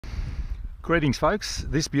Greetings folks,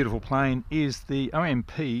 this beautiful plane is the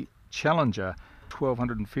OMP Challenger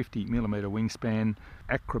 1250mm wingspan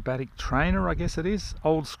acrobatic trainer, I guess it is.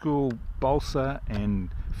 Old school balsa and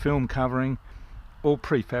film covering, all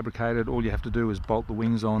prefabricated. All you have to do is bolt the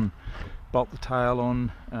wings on, bolt the tail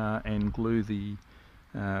on and glue the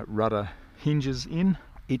rudder hinges in.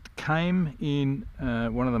 It came in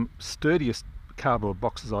one of the sturdiest cardboard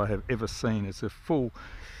boxes I have ever seen. It's a full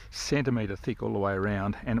centimetre thick all the way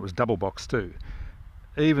around, and it was double boxed too.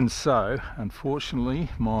 Even so, unfortunately,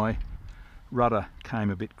 my rudder came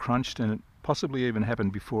a bit crunched, and it possibly even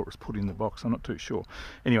happened before it was put in the box. I'm not too sure.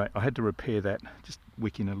 Anyway, I had to repair that, just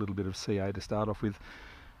wick in a little bit of CA to start off with.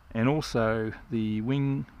 And also the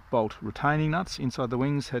wing bolt retaining nuts inside the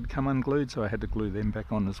wings had come unglued, so I had to glue them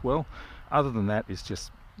back on as well. Other than that, it's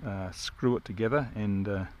just screw it together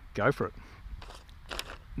and go for it.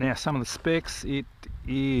 Now, some of the specs: it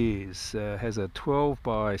has a 12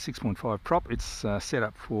 by 6.5 prop. It's set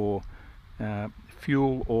up for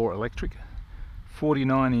fuel or electric.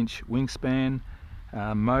 49-inch wingspan.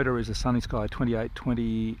 Motor is a Sunny Sky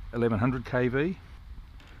 2820 1100 kV.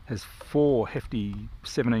 Has 4 hefty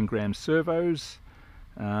 17-gram servos,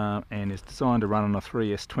 and is designed to run on a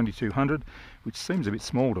 3S 2200, which seems a bit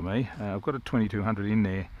small to me. I've got a 2200 in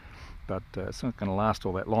there, but it's not going to last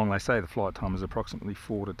all that long. They say the flight time is approximately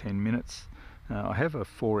 4 to 10 minutes. I have a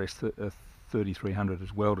 4S 3300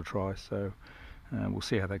 as well to try, so we'll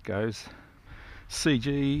see how that goes.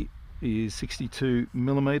 CG is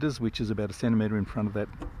 62mm, which is about a centimetre in front of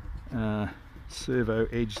that servo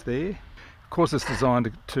edge there. Of course, it's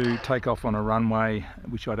designed to take off on a runway,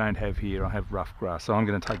 which I don't have here. I have rough grass, so I'm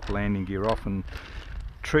going to take the landing gear off and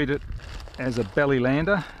treat it as a belly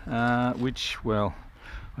lander, which, well,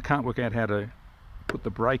 I can't work out how to put the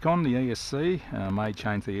brake on the ESC. I may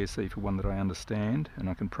change the ESC for one that I understand and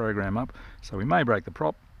I can program up, so we may break the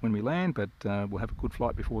prop when we land, but we'll have a good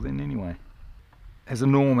flight before then anyway. Has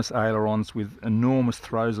enormous ailerons with enormous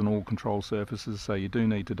throws on all control surfaces, so you do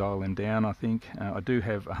need to dial them down, I think. I do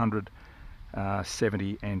have 100,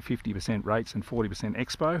 70 and 50% rates and 40%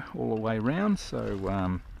 expo all the way around,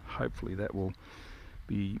 so hopefully that will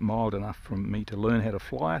be mild enough for me to learn how to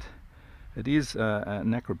fly it. It is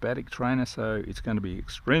an acrobatic trainer, so it's going to be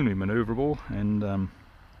extremely manoeuvrable and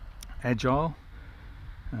agile,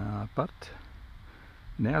 but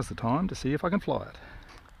now's the time to see if I can fly it.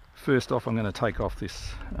 First off, I'm going to take off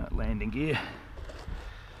this landing gear.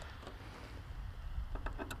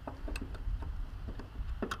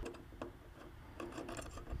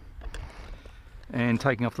 And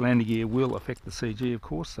taking off the landing gear will affect the CG, of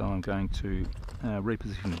course, so I'm going to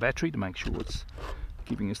reposition the battery to make sure it's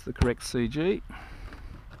giving us the correct CG.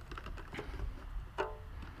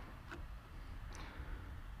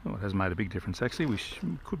 Oh, it has made a big difference actually. We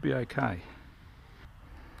could be okay.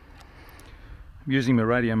 I'm using my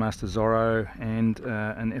Radio Master Zorro and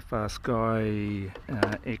an FR Sky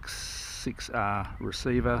X6R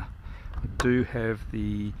receiver. I do have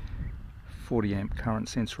the 40 amp current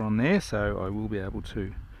sensor on there, so I will be able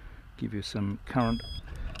to give you some current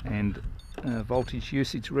and voltage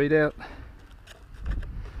usage readout.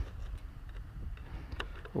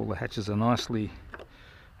 All the hatches are nicely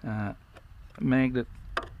magnet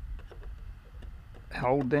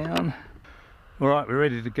hold down. Alright, we're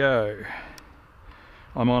ready to go.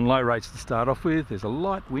 I'm on low rates to start off with. There's a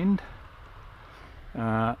light wind.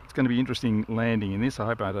 It's going to be interesting landing in this. I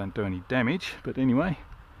hope I don't do any damage, but anyway,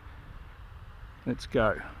 let's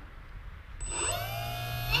go.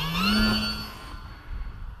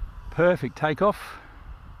 Perfect takeoff.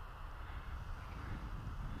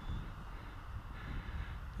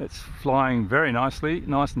 It's flying very nicely,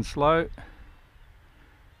 nice and slow.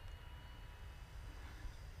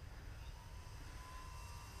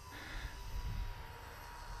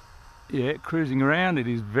 Yeah, cruising around. It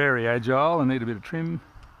is very agile. I need a bit of trim.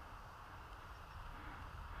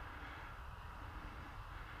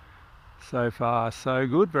 So far so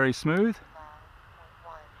good, very smooth.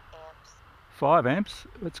 5 amps,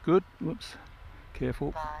 that's good. Whoops,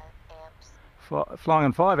 careful. 5 amps. Flying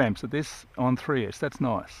on 5 amps at this on 3S, that's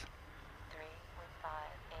nice. 3.5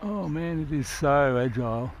 amps. Oh man, it is so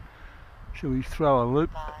agile. Shall we throw a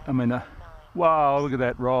loop? I mean, wow, look at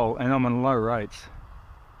that roll, and I'm on low rates.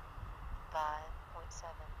 5.7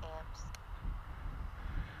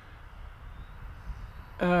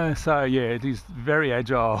 amps. So yeah, it is very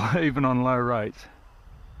agile, even on low rates.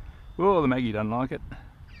 Oh, the Maggie doesn't like it.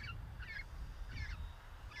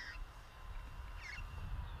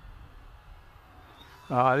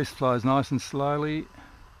 This flies nice and slowly.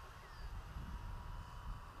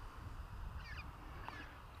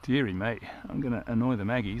 Deary me, I'm going to annoy the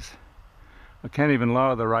Maggies. I can even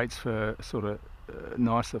lower the rates for sort of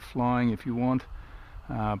nicer flying if you want,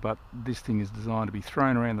 but this thing is designed to be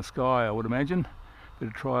thrown around the sky, I would imagine.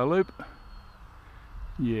 Better try a loop.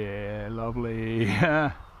 Yeah, lovely.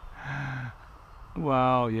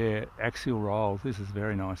 Wow, yeah, axial rolls. This is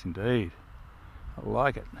very nice indeed. I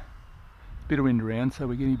like it. Bit of wind around, so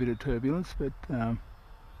we're getting a bit of turbulence, but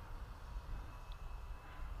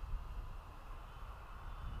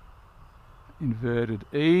inverted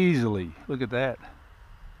easily. Look at that.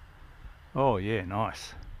 Oh yeah,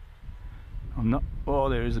 nice. I'm not. Oh,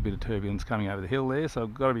 there is a bit of turbulence coming over the hill there, so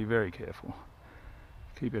I've got to be very careful.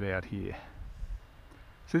 Keep it out here.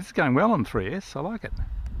 So this is going well on 3S. I like it.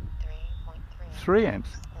 3 amps.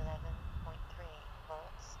 11.3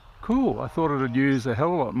 volts. Cool. I thought it'd use a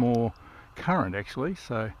hell of a lot more current actually.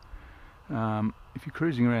 So if you're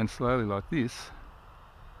cruising around slowly like this,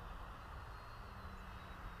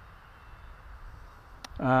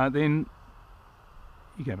 then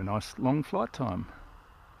you can have a nice long flight time.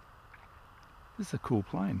 This is a cool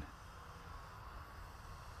plane.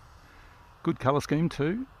 Good colour scheme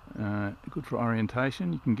too. Good for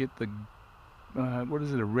orientation. You can get the what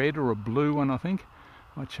is it, a red or a blue one, I think.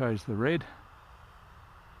 I chose the red.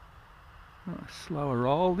 Slower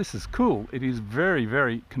roll. This is cool. It is very,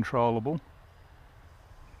 very controllable.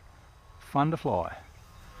 Fun to fly.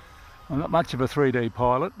 I'm not much of a 3D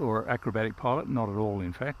pilot or acrobatic pilot, not at all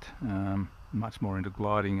in fact. Much more into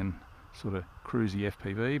gliding and sort of cruisy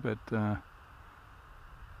FPV, but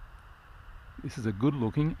this is a good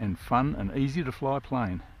looking and fun and easy to fly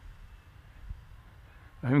plane.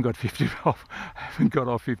 I haven't got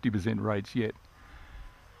 50% rates yet.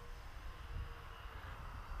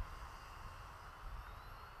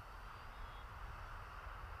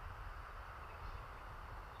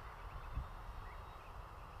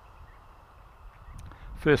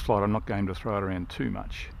 First flight I'm not going to throw it around too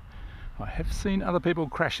much. I have seen other people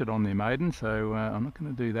crash it on their maiden, so I'm not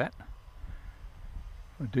going to do that.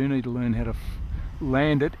 I do need to learn how to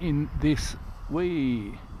land it in this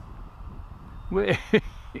wee. Look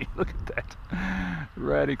at that.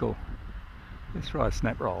 Radical. Let's try a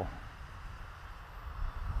snap roll.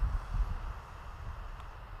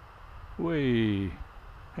 Wee.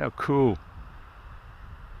 How cool.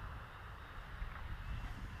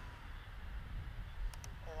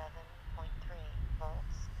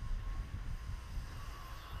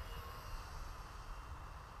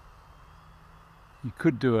 You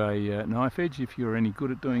could do a knife edge if you're any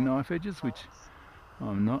good at doing knife edges, which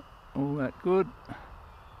I'm not all that good.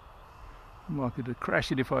 I'm likely to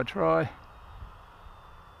crash it if I try.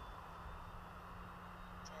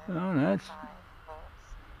 Oh no,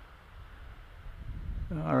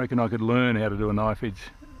 I reckon I could learn how to do a knife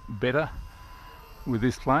edge better with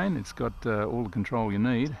this plane. It's got all the control you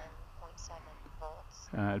need.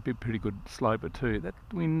 It'd be a pretty good sloper too. That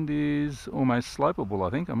wind is almost slopeable,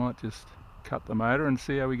 I think. I might just cut the motor and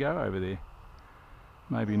see how we go over there.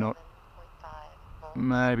 Maybe not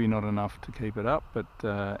enough to keep it up, but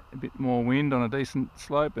a bit more wind on a decent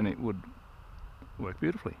slope and it would work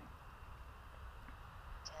beautifully.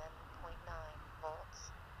 10.9 volts.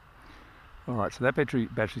 Alright, so that battery's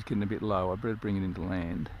getting a bit low. I better bring it into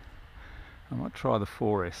land. I might try the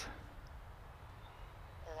 4S.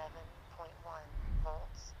 11.1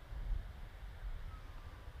 volts.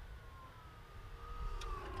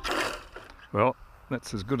 Well,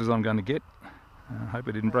 that's as good as I'm going to get. I hope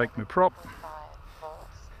I didn't break my prop.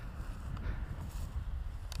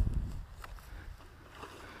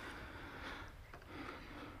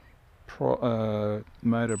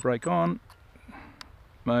 Motor brake on.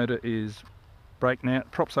 Motor is brake now.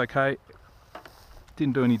 Prop's okay.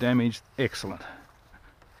 Didn't do any damage. Excellent.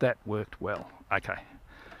 That worked well. Okay.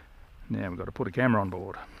 Now we've got to put a camera on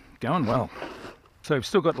board. Going well. So we've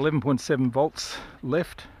still got 11.7 volts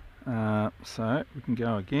left. So we can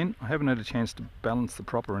go again. I haven't had a chance to balance the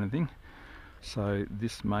prop or anything, so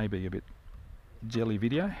this may be a bit jelly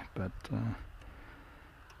video, but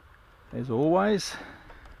as always,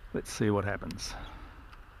 let's see what happens.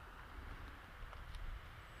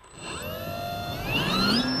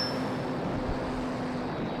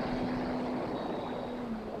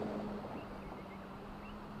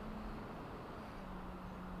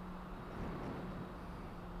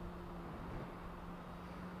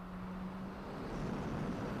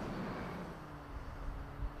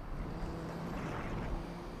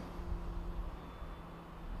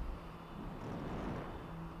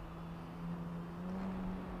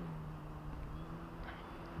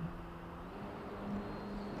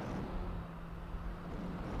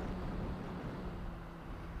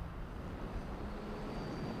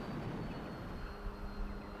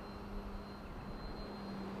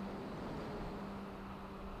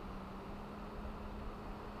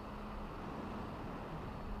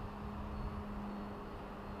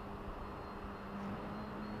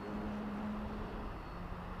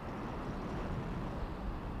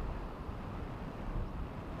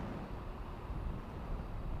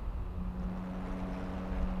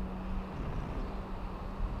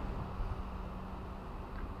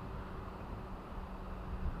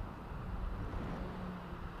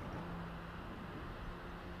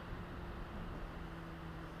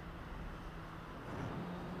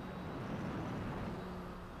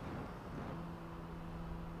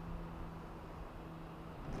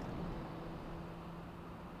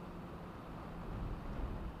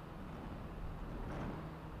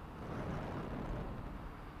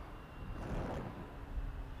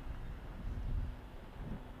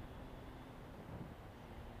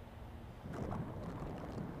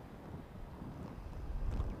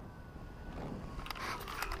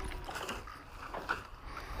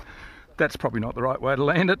 That's probably not the right way to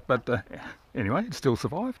land it, but anyway, it still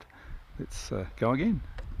survived. Let's go again.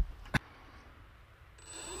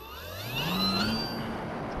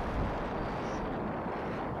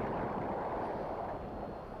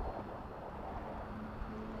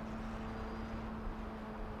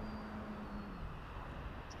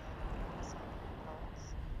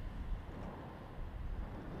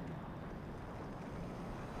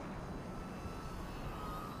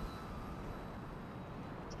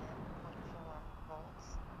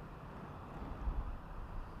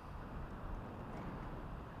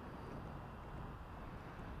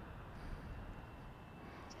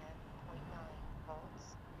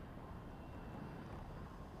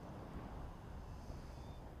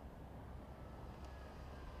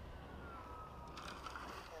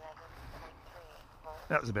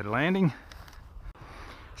 That was a better landing.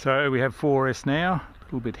 So we have 4S now, a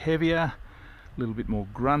little bit heavier, a little bit more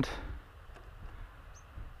grunt.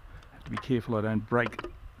 Have to be careful I don't break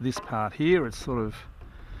this part here, it's sort of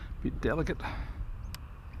a bit delicate.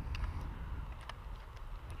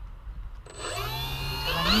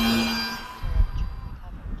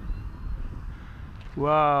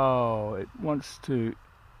 Wow, it wants to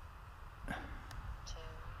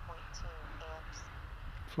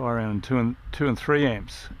fly around 2 and 3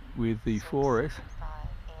 amps with the 4S.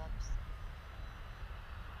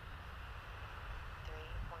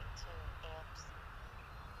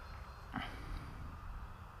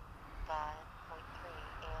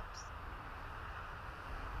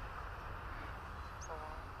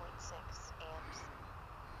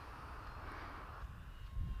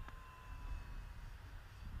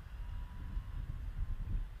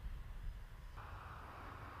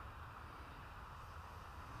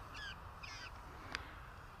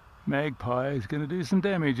 Magpie is going to do some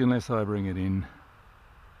damage unless I bring it in.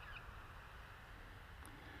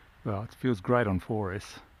 Well, it feels great on 4S,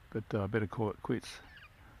 but I better call it quits.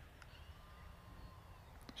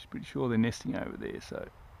 I'm pretty sure they're nesting over there, so.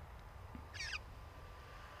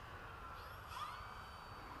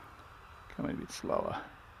 Coming a bit slower.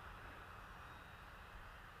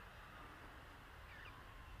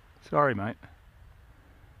 Sorry, mate.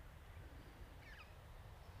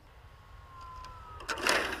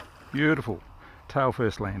 Beautiful. Tail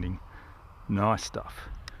first landing. Nice stuff.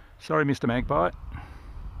 Sorry, Mr. Magpie.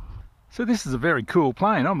 So this is a very cool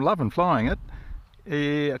plane. I'm loving flying it.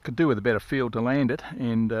 I could do with a better field to land it,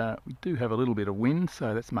 and we do have a little bit of wind,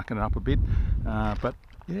 so that's mucking it up a bit. But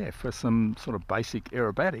yeah, for some sort of basic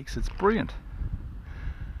aerobatics, it's brilliant.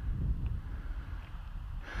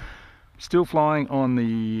 Still flying on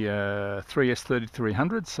the 3S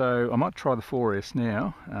 3300, so I might try the 4S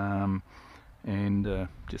now, and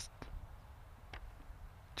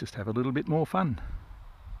just have a little bit more fun.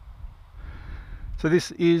 So this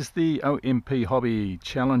is the OMP Hobby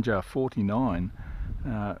Challenger 49.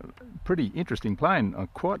 Pretty interesting plane. I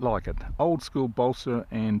quite like it. Old school balsa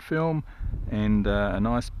and film, and a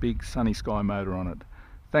nice big sunny sky motor on it.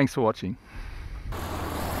 Thanks for watching.